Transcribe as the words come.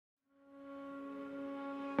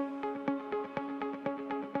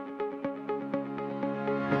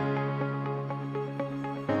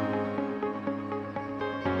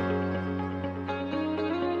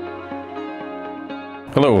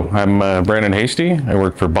Hello, I'm Brandon Hasty. I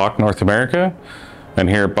work for Bock North America, and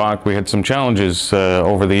here at Bock we had some challenges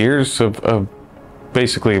over the years of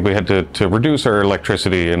basically we had to reduce our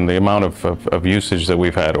electricity and the amount of usage that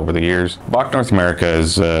we've had over the years. Bock North America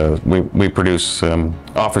is, we produce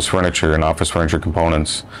office furniture and office furniture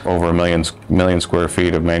components, over a million square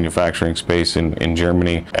feet of manufacturing space in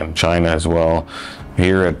Germany and China as well.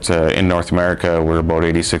 Here in North America we're about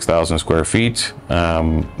 86,000 square feet.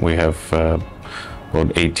 We have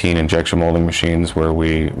about 18 injection molding machines where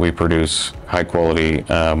we produce high quality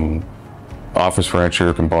office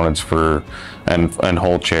furniture components and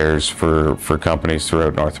whole chairs for companies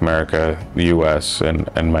throughout North America, the US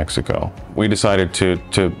and Mexico. We decided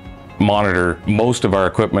to monitor most of our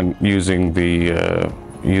equipment using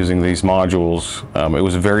these modules. It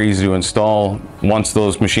was very easy to install. Once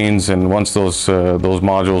those machines and once those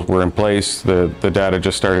modules were in place, the data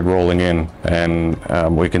just started rolling in, and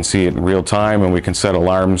we can see it in real time, and we can set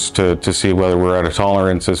alarms to see whether we're at a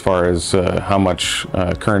tolerance as far as how much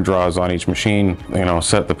current draws on each machine. You know,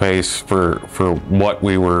 set the pace for what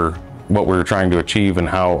we were trying to achieve, and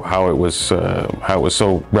how it was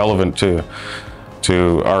so relevant to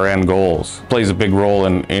our end goals. It plays a big role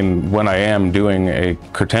in when I am doing a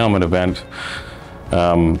curtailment event,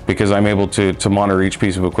 because I'm able to monitor each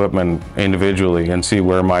piece of equipment individually and see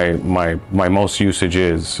where my most usage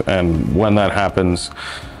is. And when that happens,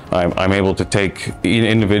 I'm able to take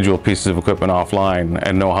individual pieces of equipment offline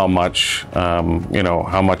and know how much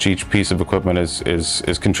how much each piece of equipment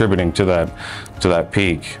is contributing to that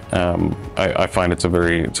peak. I find it's a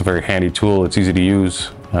very handy tool. It's easy to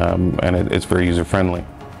use, and it's very user friendly.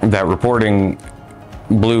 That reporting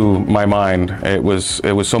blew my mind. It was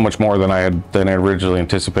so much more than I originally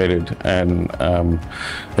anticipated, and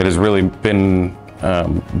it has really been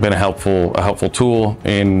a helpful tool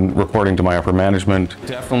in reporting to my upper management.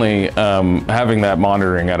 Definitely having that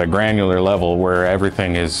monitoring at a granular level where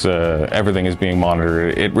everything is being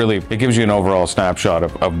monitored, it gives you an overall snapshot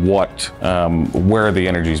of where the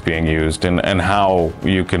energy is being used and how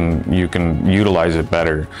you can utilize it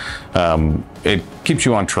better. It keeps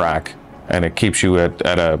you on track, and it keeps you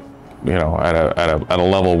at a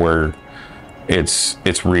level where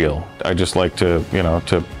it's real. I just like to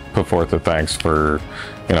put forth a thanks for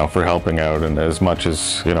helping out, and as much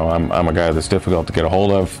as I'm a guy that's difficult to get a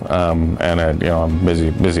hold of, and I'm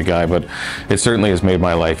a busy guy, but it certainly has made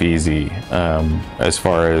my life easy as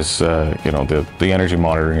far as the energy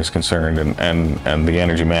monitoring is concerned, and the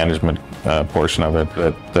energy management portion of it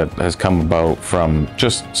that has come about from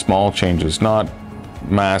just small changes, not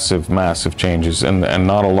massive changes, and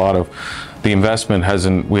not a lot of the investment.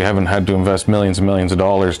 We haven't had to invest millions and millions of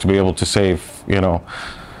dollars to be able to save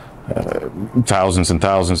thousands and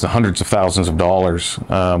thousands, hundreds of thousands of dollars,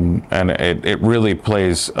 and it really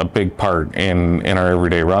plays a big part in our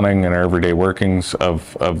everyday running and our everyday workings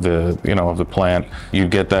of the plant. You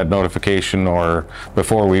get that notification, or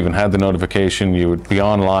before we even had the notification, you would be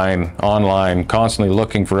online, constantly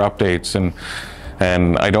looking for updates, and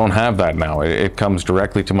I don't have that now. It comes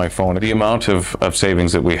directly to my phone. The amount of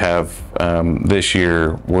savings that we have this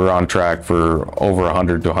year, we're on track for over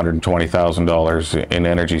 $100,000 to $120,000 in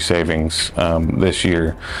energy savings this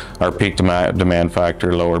year. Our peak demand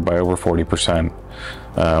factor lowered by over 40%.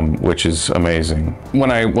 Which is amazing.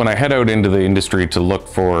 When I head out into the industry to look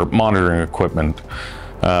for monitoring equipment,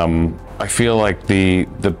 I feel like the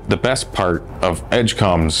best part of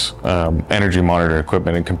Edgecom's energy monitoring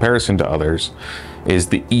equipment in comparison to others is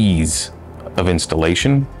the ease of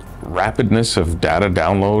installation, rapidness of data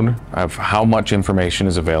download, of how much information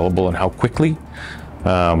is available and how quickly,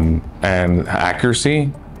 and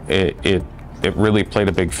accuracy. It really played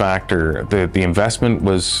a big factor. The investment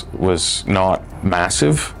was not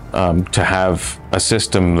massive. To have a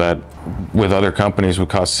system that with other companies would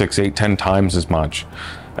cost 6, 8, 10 times as much,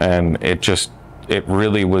 and it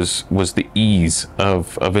really was the ease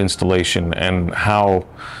of installation, and how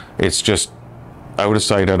it's just out of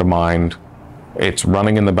sight, out of mind. It's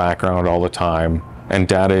running in the background all the time, and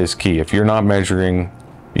data is key. If you're not measuring,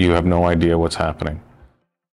 you have no idea what's happening.